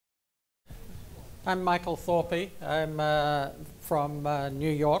I'm Michael Thorpy. I'm from New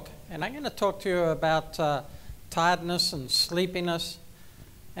York, and I'm going to talk to you about tiredness and sleepiness.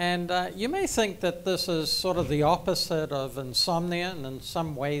 And you may think that this is sort of the opposite of insomnia, and in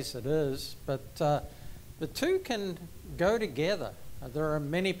some ways it is, but the two can go together. There are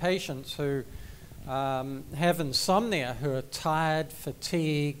many patients who have insomnia who are tired,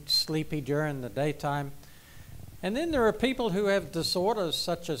 fatigued, sleepy during the daytime. And then there are people who have disorders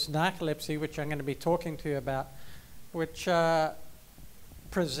such as narcolepsy, which I'm going to be talking to you about, which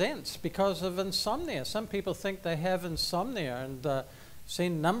presents because of insomnia. Some people think they have insomnia, and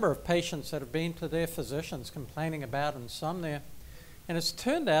seen a number of patients that have been to their physicians complaining about insomnia. And it's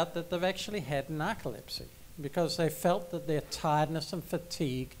turned out that they've actually had narcolepsy because they felt that their tiredness and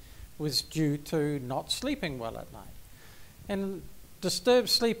fatigue was due to not sleeping well at night. And disturbed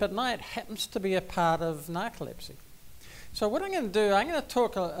sleep at night happens to be a part of narcolepsy. So what I'm going to do, I'm going to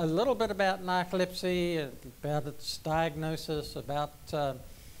talk a little bit about narcolepsy, about its diagnosis, about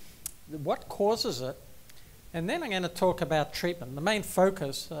what causes it, and then I'm going to talk about treatment. The main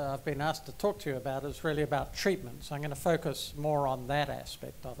focus I've been asked to talk to you about is really about treatment, so I'm going to focus more on that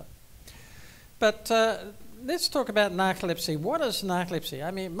aspect of it. But let's talk about narcolepsy. What is narcolepsy?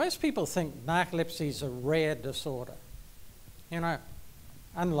 I mean, most people think narcolepsy is a rare disorder. You know,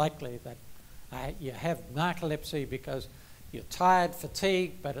 unlikely that you have narcolepsy because you're tired,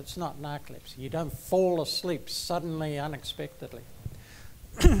 fatigued, but it's not narcolepsy. You don't fall asleep suddenly, unexpectedly.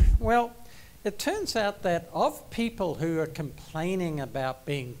 Well, it turns out that of people who are complaining about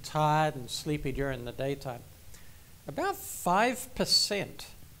being tired and sleepy during the daytime, about 5%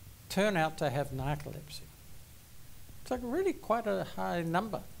 turn out to have narcolepsy. It's like really quite a high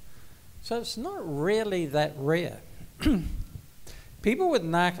number. So it's not really that rare. People with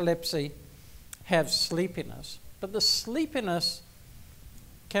narcolepsy have sleepiness, but the sleepiness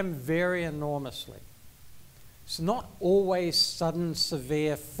can vary enormously. It's not always sudden,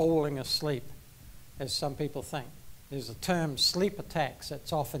 severe falling asleep, as some people think. There's a term, sleep attacks,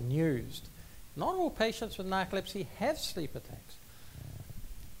 that's often used. Not all patients with narcolepsy have sleep attacks.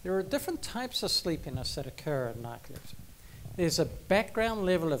 There are different types of sleepiness that occur in narcolepsy. There's a background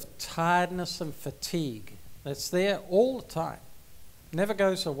level of tiredness and fatigue that's there all the time. Never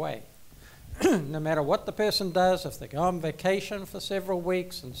goes away. No matter what the person does, if they go on vacation for several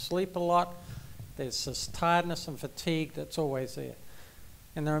weeks and sleep a lot, there's this tiredness and fatigue that's always there.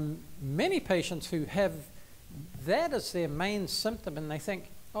 And there are many patients who have that as their main symptom, and they think,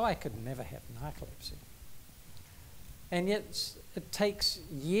 oh, I could never have narcolepsy. And yet it takes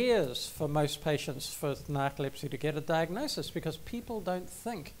years for most patients with narcolepsy to get a diagnosis because people don't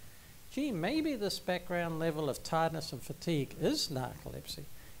think, gee, maybe this background level of tiredness and fatigue is narcolepsy.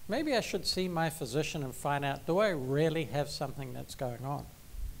 Maybe I should see my physician and find out, do I really have something that's going on?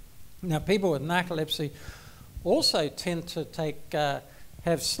 Now, people with narcolepsy also tend to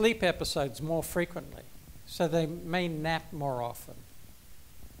have sleep episodes more frequently. So they may nap more often.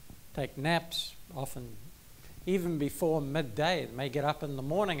 Take naps often even before midday. They may get up in the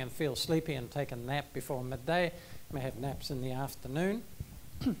morning and feel sleepy and take a nap before midday. May have naps in the afternoon.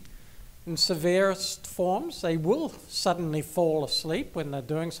 In severest forms, they will suddenly fall asleep when they're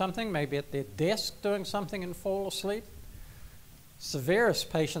doing something, maybe at their desk doing something and fall asleep.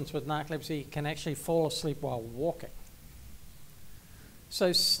 Severest patients with narcolepsy can actually fall asleep while walking.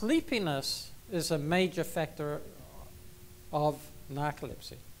 So sleepiness is a major factor of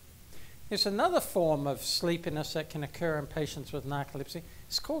narcolepsy. There's another form of sleepiness that can occur in patients with narcolepsy.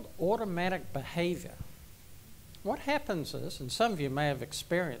 It's called automatic behavior. What happens is, and some of you may have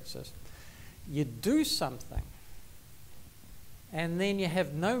experienced this, you do something and then you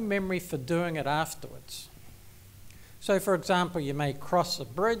have no memory for doing it afterwards. So for example, you may cross a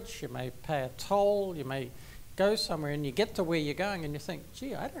bridge, you may pay a toll, you may go somewhere and you get to where you're going and you think,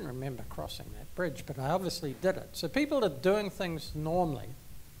 gee, I don't remember crossing that bridge, but I obviously did it. So people are doing things normally,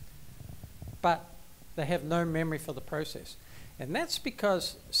 but they have no memory for the process. And that's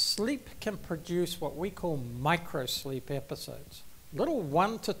because sleep can produce what we call micro-sleep episodes. Little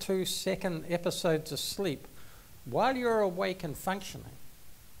 1 to 2 second episodes of sleep while you're awake and functioning.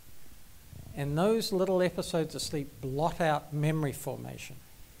 And those little episodes of sleep blot out memory formation.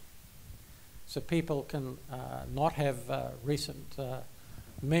 So people can not have recent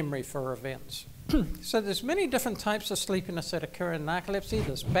memory for events. So there's many different types of sleepiness that occur in narcolepsy.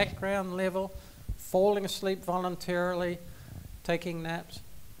 There's background level, falling asleep voluntarily, taking naps,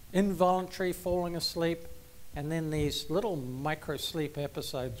 involuntary falling asleep, and then these little micro-sleep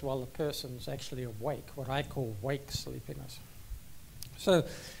episodes while the person's actually awake, what I call wake sleepiness. So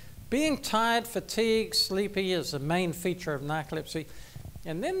being tired, fatigued, sleepy is the main feature of narcolepsy.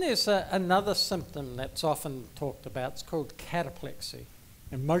 And then there's another symptom that's often talked about. It's called cataplexy,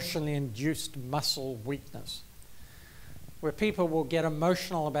 emotionally induced muscle weakness, where people will get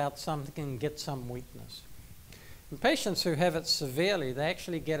emotional about something and get some weakness. In patients who have it severely, they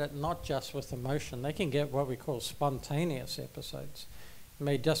actually get it not just with emotion. They can get what we call spontaneous episodes. It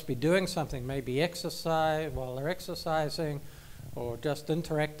may just be doing something, maybe exercise while they're exercising, or just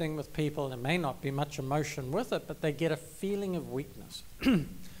interacting with people. There may not be much emotion with it, but they get a feeling of weakness. In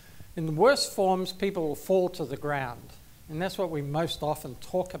the worst forms, people will fall to the ground. And that's what we most often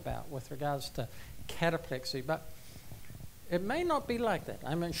talk about with regards to cataplexy. But it may not be like that.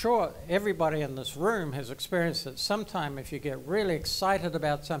 I'm sure everybody in this room has experienced it. Sometime if you get really excited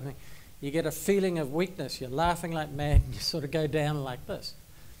about something, you get a feeling of weakness. You're laughing like mad, and you sort of go down like this.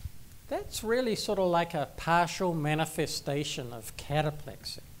 That's really sort of like a partial manifestation of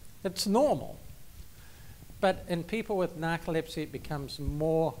cataplexy. It's normal. But in people with narcolepsy, it becomes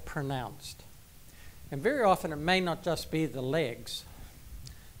more pronounced. And very often it may not just be the legs.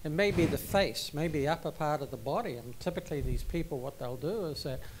 It may be the face, maybe the upper part of the body. And typically these people, what they'll do is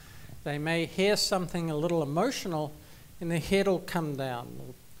that they may hear something a little emotional and their head will come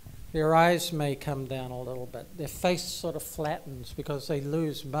down. Their eyes may come down a little bit. Their face sort of flattens because they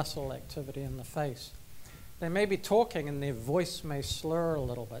lose muscle activity in the face. They may be talking and their voice may slur a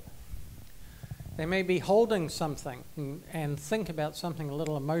little bit. They may be holding something and think about something a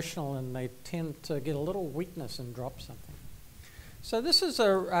little emotional, and they tend to get a little weakness and drop something. So this is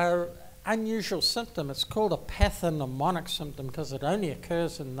an unusual symptom. It's called a pathognomonic symptom because it only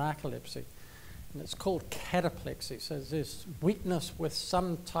occurs in narcolepsy. And it's called cataplexy. So there's weakness with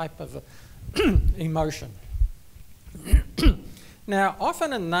some type of emotion. Now,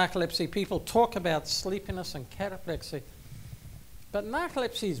 often in narcolepsy, people talk about sleepiness and cataplexy, but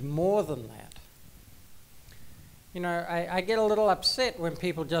narcolepsy is more than that. You know, I get a little upset when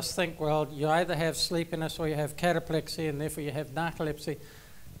people just think, well, you either have sleepiness or you have cataplexy, and therefore you have narcolepsy.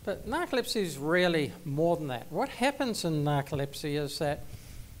 But narcolepsy is really more than that. What happens in narcolepsy is that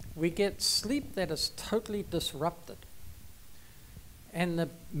we get sleep that is totally disrupted. And the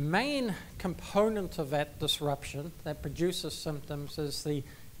main component of that disruption that produces symptoms is the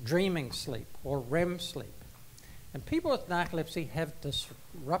dreaming sleep or REM sleep. And people with narcolepsy have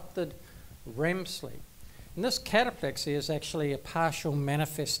disrupted REM sleep. And this cataplexy is actually a partial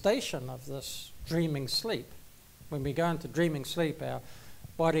manifestation of this dreaming sleep. When we go into dreaming sleep, our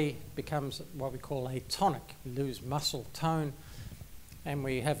body becomes what we call atonic. We lose muscle tone and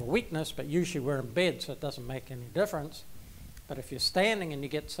we have a weakness, but usually we're in bed, so it doesn't make any difference. But if you're standing and you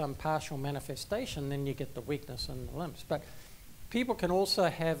get some partial manifestation, then you get the weakness in the limbs. But people can also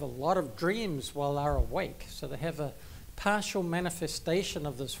have a lot of dreams while they're awake. So they have a partial manifestation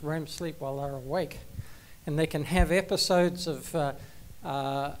of this REM sleep while they're awake. And they can have episodes of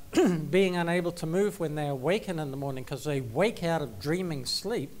being unable to move when they awaken in the morning because they wake out of dreaming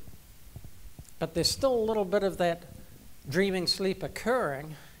sleep, but there's still a little bit of that dreaming sleep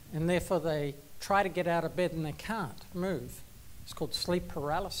occurring, and therefore they try to get out of bed and they can't move. It's called sleep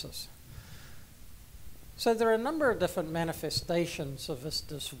paralysis. So there are a number of different manifestations of this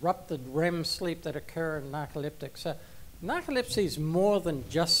disrupted REM sleep that occur in narcoleptics. So narcolepsy is more than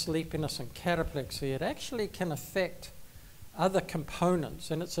just sleepiness and cataplexy. It actually can affect other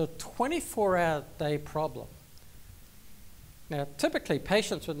components, and it's a 24-hour-day problem. Now, typically,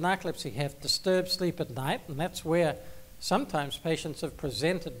 patients with narcolepsy have disturbed sleep at night, and that's where sometimes patients have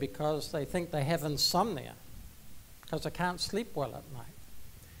presented because they think they have insomnia, because they can't sleep well at night.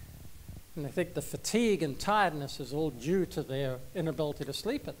 And they think the fatigue and tiredness is all due to their inability to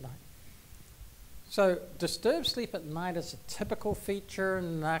sleep at night. So disturbed sleep at night is a typical feature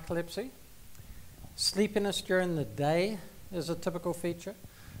in narcolepsy. Sleepiness during the day is a typical feature.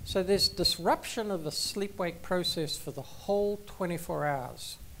 So there's disruption of the sleep-wake process for the whole 24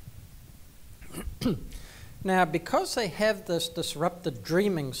 hours. Now, because they have this disrupted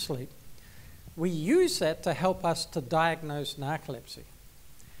dreaming sleep, we use that to help us to diagnose narcolepsy.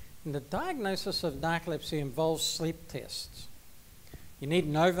 And the diagnosis of narcolepsy involves sleep tests. You need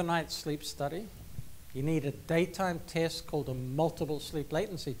an overnight sleep study. You need a daytime test called a multiple sleep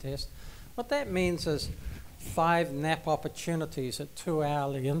latency test. What that means is 5 nap opportunities at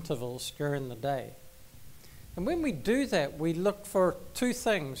 2-hourly intervals during the day. And when we do that, we look for 2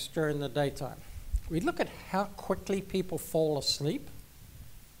 things during the daytime. We look at how quickly people fall asleep.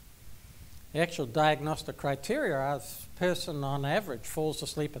 The actual diagnostic criteria are if a person on average falls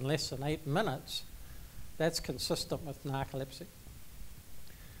asleep in less than 8 minutes. That's consistent with narcolepsy.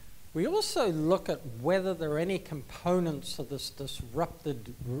 We also look at whether there are any components of this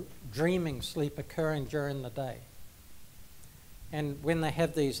disrupted dreaming sleep occurring during the day. And when they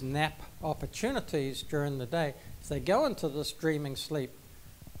have these nap opportunities during the day, if they go into this dreaming sleep,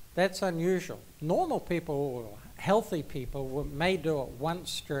 that's unusual. Normal people or healthy people may do it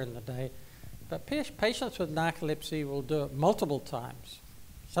once during the day, but patients with narcolepsy will do it multiple times,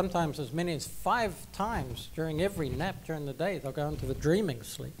 sometimes as many as 5 times during every nap during the day. They'll go into the dreaming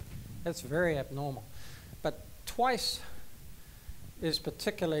sleep. That's very abnormal. But twice is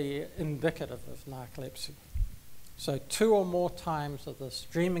particularly indicative of narcolepsy. So 2 or more times of this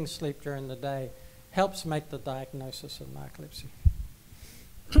dreaming sleep during the day helps make the diagnosis of narcolepsy.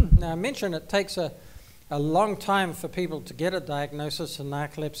 Now, I mentioned it takes a long time for people to get a diagnosis of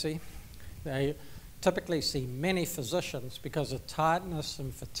narcolepsy. They typically see many physicians because of tiredness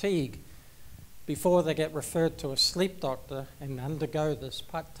and fatigue before they get referred to a sleep doctor and undergo this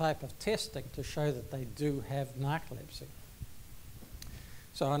type of testing to show that they do have narcolepsy.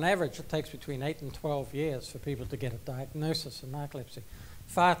 So on average, it takes between 8 and 12 years for people to get a diagnosis of narcolepsy.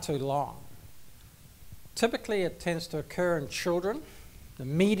 Far too long. Typically, it tends to occur in children. The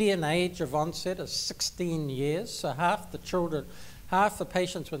median age of onset is 16 years, so half the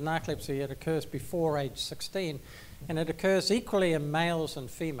patients with narcolepsy, it occurs before age 16, and it occurs equally in males and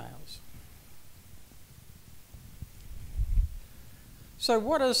females. So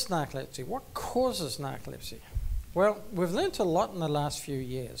what is narcolepsy? What causes narcolepsy? Well, we've learned a lot in the last few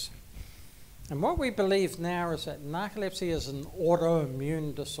years. And what we believe now is that narcolepsy is an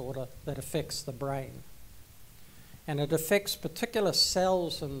autoimmune disorder that affects the brain. And it affects particular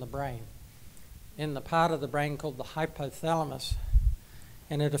cells in the brain, in the part of the brain called the hypothalamus.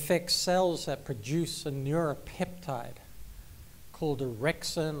 And it affects cells that produce a neuropeptide called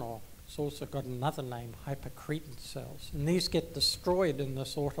orexin, or it's also got another name, hypocretin cells. And these get destroyed in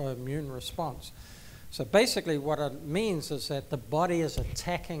this autoimmune response. So basically what it means is that the body is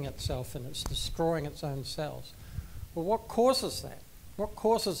attacking itself and it's destroying its own cells. Well, what causes that? What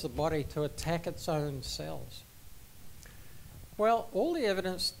causes the body to attack its own cells? Well, all the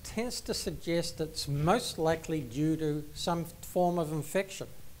evidence tends to suggest it's most likely due to some form of infection.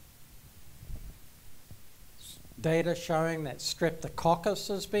 Data showing that streptococcus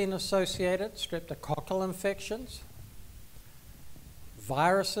has been associated, streptococcal infections.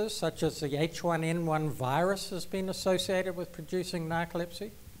 Viruses such as the H1N1 virus has been associated with producing narcolepsy.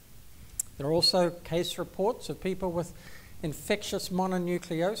 There are also case reports of people with infectious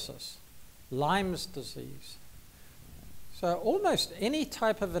mononucleosis, Lyme's disease. So almost any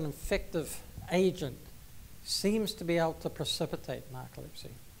type of an infective agent seems to be able to precipitate narcolepsy.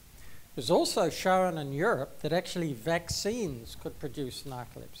 It was also shown in Europe that actually vaccines could produce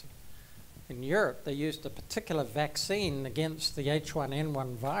narcolepsy. In Europe, they used a particular vaccine against the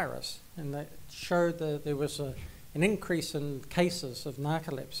H1N1 virus, and that showed that there was an increase in cases of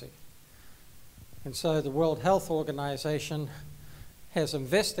narcolepsy. And so the World Health Organization has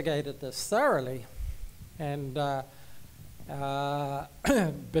investigated this thoroughly and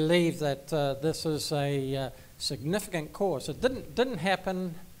believe that this is a significant cause. It didn't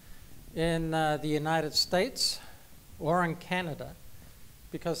happen in the United States or in Canada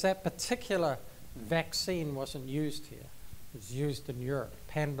because that particular vaccine wasn't used here. It was used in Europe.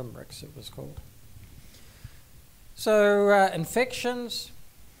 Pandemrix, it was called. So infections,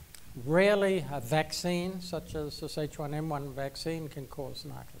 rarely a vaccine such as this H1N1 vaccine can cause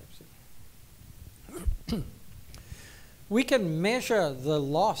narcolepsy. We can measure the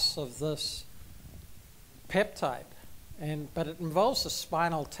loss of this peptide, but it involves a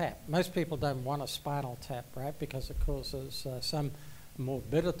spinal tap. Most people don't want a spinal tap, right, because it causes some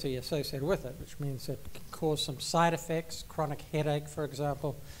morbidity associated with it, which means it can cause some side effects, chronic headache, for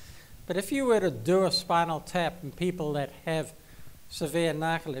example. But if you were to do a spinal tap in people that have severe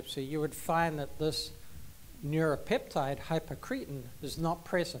narcolepsy, you would find that this neuropeptide, hypocretin, is not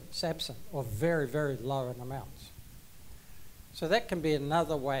present, it's absent, or very, very low in amounts. So that can be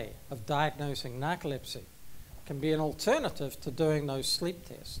another way of diagnosing narcolepsy. It can be an alternative to doing those sleep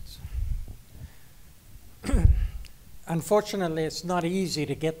tests. Unfortunately, it's not easy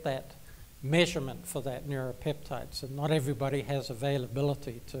to get that measurement for that neuropeptide, so not everybody has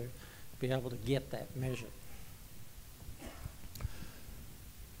availability to be able to get that measured.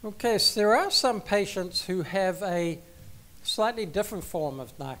 Okay, so there are some patients who have a slightly different form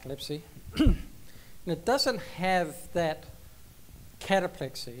of narcolepsy, and it doesn't have that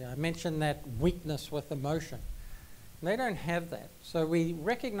cataplexy. I mentioned that weakness with emotion. They don't have that. So we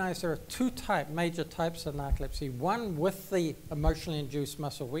recognize there are two major types of narcolepsy, one with the emotionally induced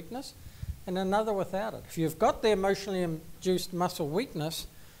muscle weakness and another without it. If you've got the emotionally induced muscle weakness,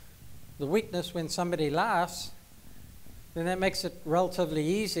 the weakness when somebody laughs, then that makes it relatively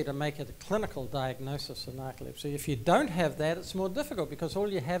easy to make a clinical diagnosis of narcolepsy. If you don't have that, it's more difficult because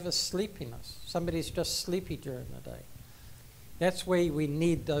all you have is sleepiness. Somebody's just sleepy during the day. That's where we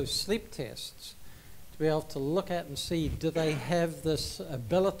need those sleep tests to be able to look at and see, do they have this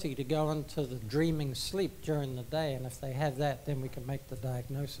ability to go into the dreaming sleep during the day? And if they have that, then we can make the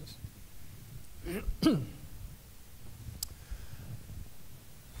diagnosis.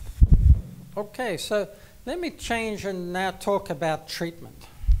 Okay, so let me change and now talk about treatment.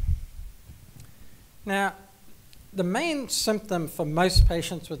 Now, the main symptom for most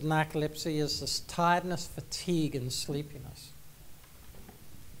patients with narcolepsy is this tiredness, fatigue, and sleepiness.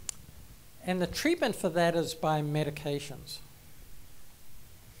 And the treatment for that is by medications.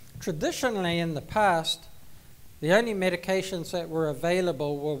 Traditionally, in the past, the only medications that were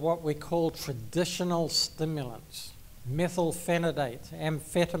available were what we call traditional stimulants, methylphenidate,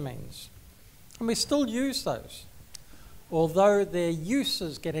 amphetamines. And we still use those, although their use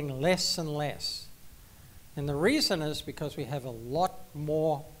is getting less and less. And the reason is because we have a lot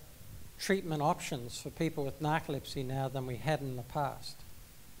more treatment options for people with narcolepsy now than we had in the past.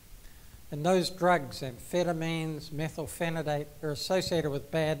 And those drugs, amphetamines, methylphenidate, are associated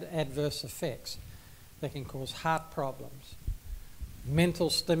with bad adverse effects. They can cause heart problems, mental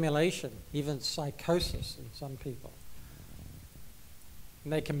stimulation, even psychosis in some people.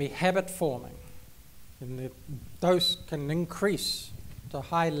 And they can be habit forming. And the dose can increase to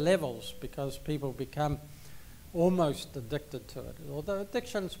high levels because people become almost addicted to it, although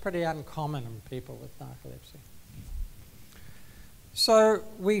addiction is pretty uncommon in people with narcolepsy. So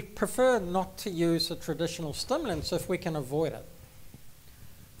we prefer not to use the traditional stimulants if we can avoid it.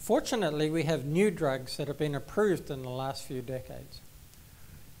 Fortunately, we have new drugs that have been approved in the last few decades.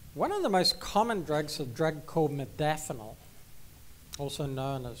 One of the most common drugs is a drug called modafinil, also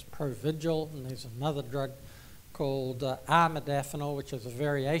known as Provigil, and there's another drug called armodafinil, which is a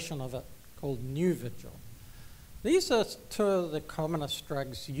variation of it called Nuvigil. These are two of the commonest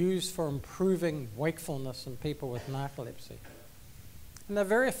drugs used for improving wakefulness in people with narcolepsy. And they're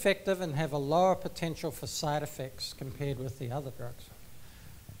very effective and have a lower potential for side effects compared with the other drugs.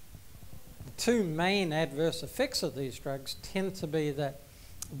 The two main adverse effects of these drugs tend to be that,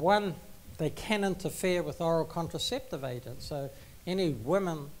 one, they can interfere with oral contraceptive agents. So any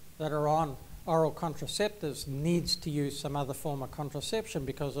women that are on oral contraceptives needs to use some other form of contraception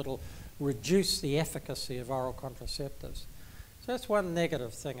because it'll reduce the efficacy of oral contraceptives. So that's one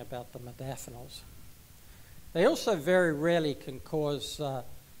negative thing about the modafinils. They also very rarely can cause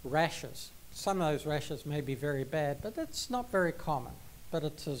rashes. Some of those rashes may be very bad, but that's not very common. But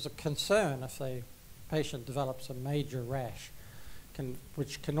it is a concern if a patient develops a major rash,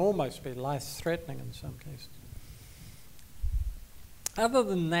 which can almost be life-threatening in some cases. Other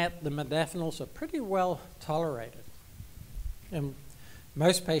than that, the modafinils are pretty well tolerated. And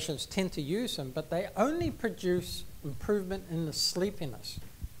most patients tend to use them, but they only produce improvement in the sleepiness.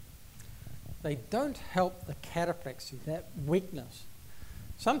 They don't help the cataplexy, that weakness.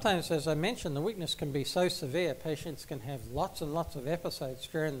 Sometimes, as I mentioned, the weakness can be so severe, patients can have lots and lots of episodes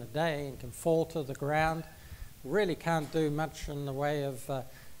during the day and can fall to the ground, really can't do much in the way of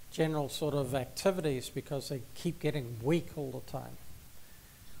general sort of activities because they keep getting weak all the time.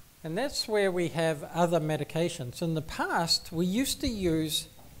 And that's where we have other medications. In the past, we used to use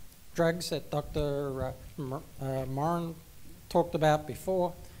drugs that Dr. Moran talked about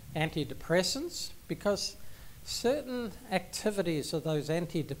before, antidepressants, because certain activities of those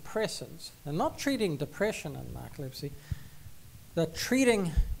antidepressants, they're not treating depression in narcolepsy, they're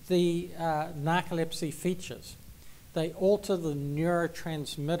treating the narcolepsy features. They alter the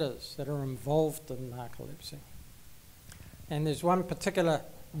neurotransmitters that are involved in narcolepsy. And there's one particular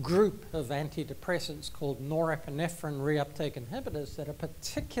group of antidepressants called norepinephrine reuptake inhibitors that are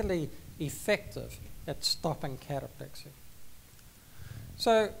particularly effective at stopping cataplexy.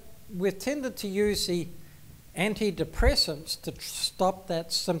 So we've tended to use the antidepressants to stop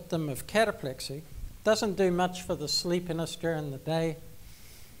that symptom of cataplexy. Doesn't do much for the sleepiness during the day,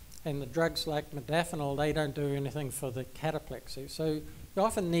 and the drugs like modafinil, they don't do anything for the cataplexy. So you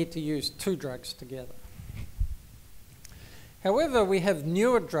often need to use two drugs together. However, we have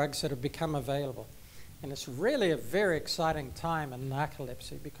newer drugs that have become available, and it's really a very exciting time in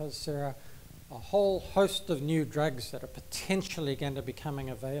narcolepsy because there are a whole host of new drugs that are potentially going to be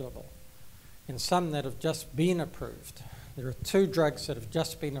becoming available, and some that have just been approved. There are two drugs that have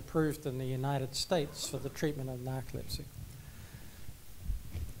just been approved in the United States for the treatment of narcolepsy.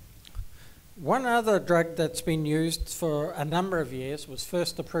 One other drug that's been used for a number of years, was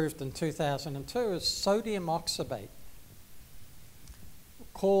first approved in 2002, is sodium oxybate,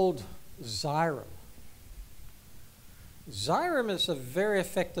 called Xyrem. Xyrem is a very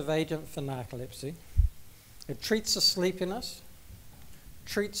effective agent for narcolepsy. It treats the sleepiness,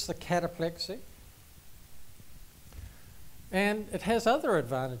 treats the cataplexy, and it has other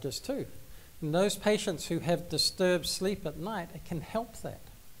advantages too. In those patients who have disturbed sleep at night, it can help that.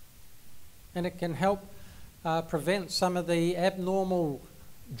 And it can help prevent some of the abnormal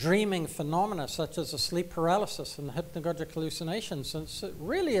dreaming phenomena such as the sleep paralysis and the hypnagogic hallucinations. And so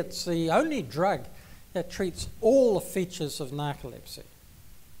really it's the only drug that treats all the features of narcolepsy.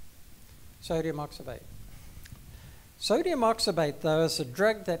 Sodium oxybate. Sodium oxybate, though, is a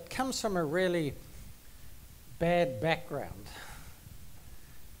drug that comes from a really bad background.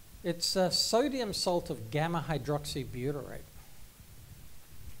 It's a sodium salt of gamma hydroxybutyrate.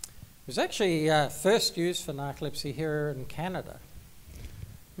 It was actually first used for narcolepsy here in Canada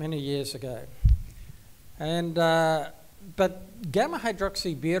many years ago. And but gamma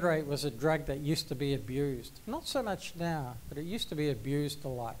hydroxybutyrate was a drug that used to be abused. Not so much now, but it used to be abused a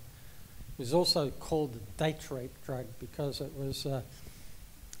lot. It was also called the date rape drug because it was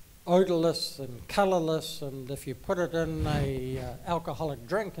odorless and colorless, and if you put it in a alcoholic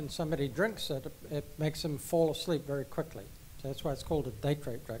drink and somebody drinks it, it makes them fall asleep very quickly. So that's why it's called a date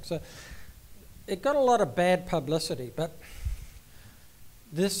rape drug. So it got a lot of bad publicity, but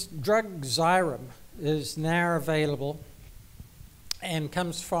this drug Xyrem is now available and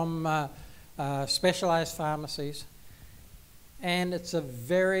comes from specialized pharmacies, and it's a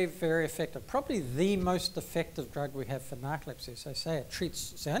very, very effective, probably the most effective drug we have for narcolepsy. As I say,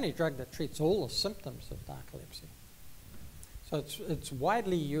 it's the only drug that treats all the symptoms of narcolepsy. So it's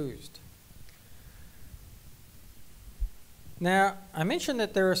widely used. Now, I mentioned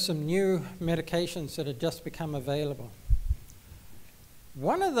that there are some new medications that have just become available.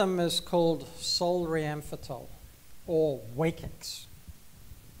 One of them is called solriamfetol, or Wakix.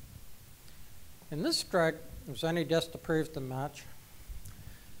 And this drug was only just approved in March.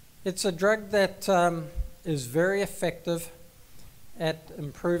 It's a drug that is very effective at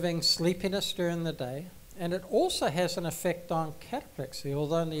improving sleepiness during the day, and it also has an effect on cataplexy,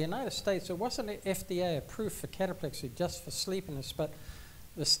 although in the United States it wasn't FDA approved for cataplexy, just for sleepiness, but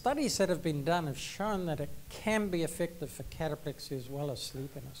the studies that have been done have shown that it can be effective for cataplexy as well as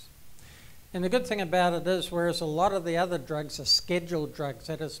sleepiness. And the good thing about it is, whereas a lot of the other drugs are scheduled drugs,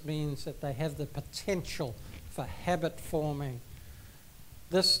 that just means that they have the potential for habit forming.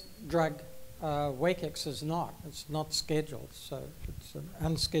 This drug, Wakix, is not. It's not scheduled, so it's an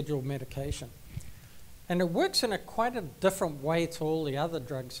unscheduled medication. And it works in quite a different way to all the other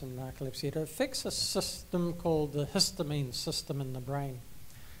drugs in narcolepsy. It affects a system called the histamine system in the brain.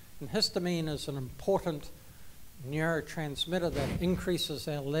 And histamine is an important neurotransmitter that increases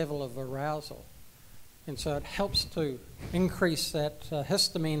our level of arousal. And so it helps to increase that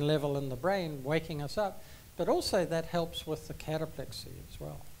histamine level in the brain, waking us up, but also that helps with the cataplexy as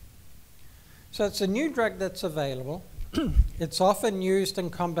well. So it's a new drug that's available. It's often used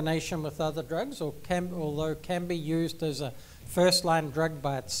in combination with other drugs, although can be used as a first-line drug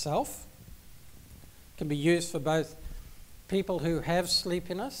by itself. It can be used for both people who have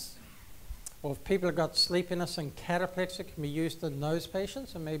sleepiness, or if people have got sleepiness and cataplexy, it can be used in those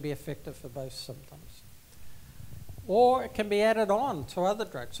patients and may be effective for both symptoms. Or it can be added on to other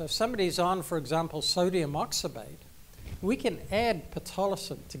drugs. So if somebody's on, for example, sodium oxybate, we can add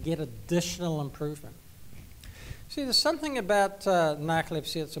pitolisant to get additional improvement. See, there's something about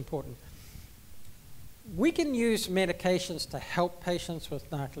narcolepsy that's important. We can use medications to help patients with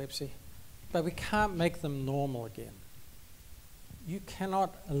narcolepsy, but we can't make them normal again. You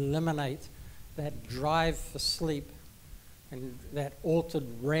cannot eliminate that drive for sleep and that altered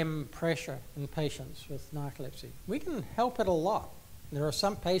REM pressure in patients with narcolepsy. We can help it a lot. There are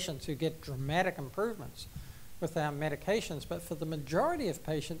some patients who get dramatic improvements with our medications, but for the majority of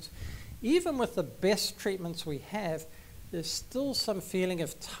patients, even with the best treatments we have, there's still some feeling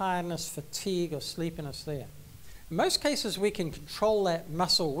of tiredness, fatigue, or sleepiness there. In most cases, we can control that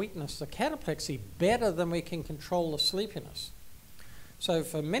muscle weakness, the cataplexy, better than we can control the sleepiness. So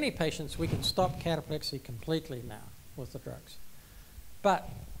for many patients, we can stop cataplexy completely now with the drugs. But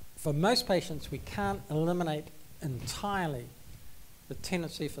for most patients, we can't eliminate entirely the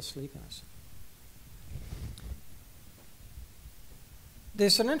tendency for sleepiness.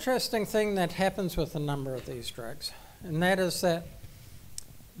 There's an interesting thing that happens with a number of these drugs, and that is that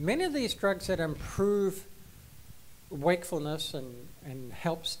many of these drugs that improve wakefulness and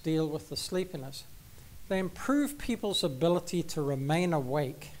helps deal with the sleepiness, they improve people's ability to remain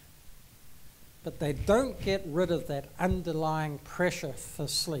awake, but they don't get rid of that underlying pressure for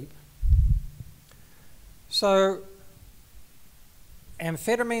sleep. So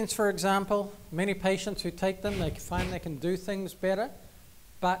Amphetamines, for example, many patients who take them, they find they can do things better,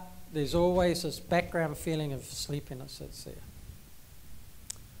 but there's always this background feeling of sleepiness that's there.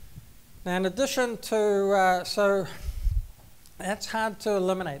 Now, in addition to, so that's hard to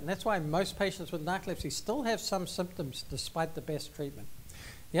eliminate, and that's why most patients with narcolepsy still have some symptoms despite the best treatment.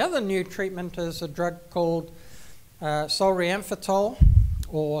 The other new treatment is a drug called solriamfetol,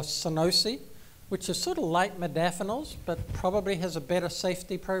 or Sunosi, which is sort of like modafinils, but probably has a better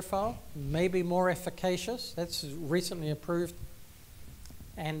safety profile, maybe more efficacious. That's recently approved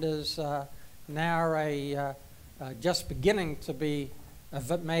and is now just beginning to be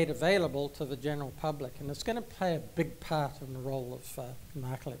made available to the general public. And it's going to play a big part in the role of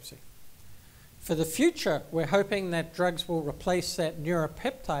narcolepsy. For the future, we're hoping that drugs will replace that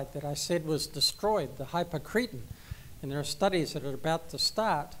neuropeptide that I said was destroyed, the hypocretin. And there are studies that are about to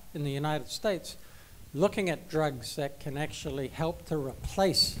start in the United States looking at drugs that can actually help to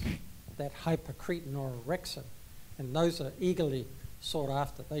replace that hypocretin or orexin. And those are eagerly sought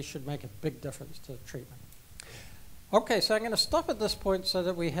after. They should make a big difference to the treatment. Okay, so I'm going to stop at this point so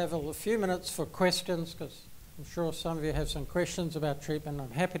that we have a few minutes for questions, because I'm sure some of you have some questions about treatment. I'm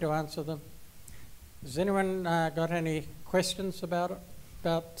happy to answer them. Has anyone got any questions about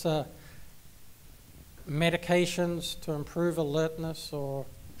medications to improve alertness or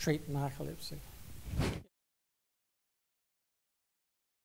treat narcolepsy?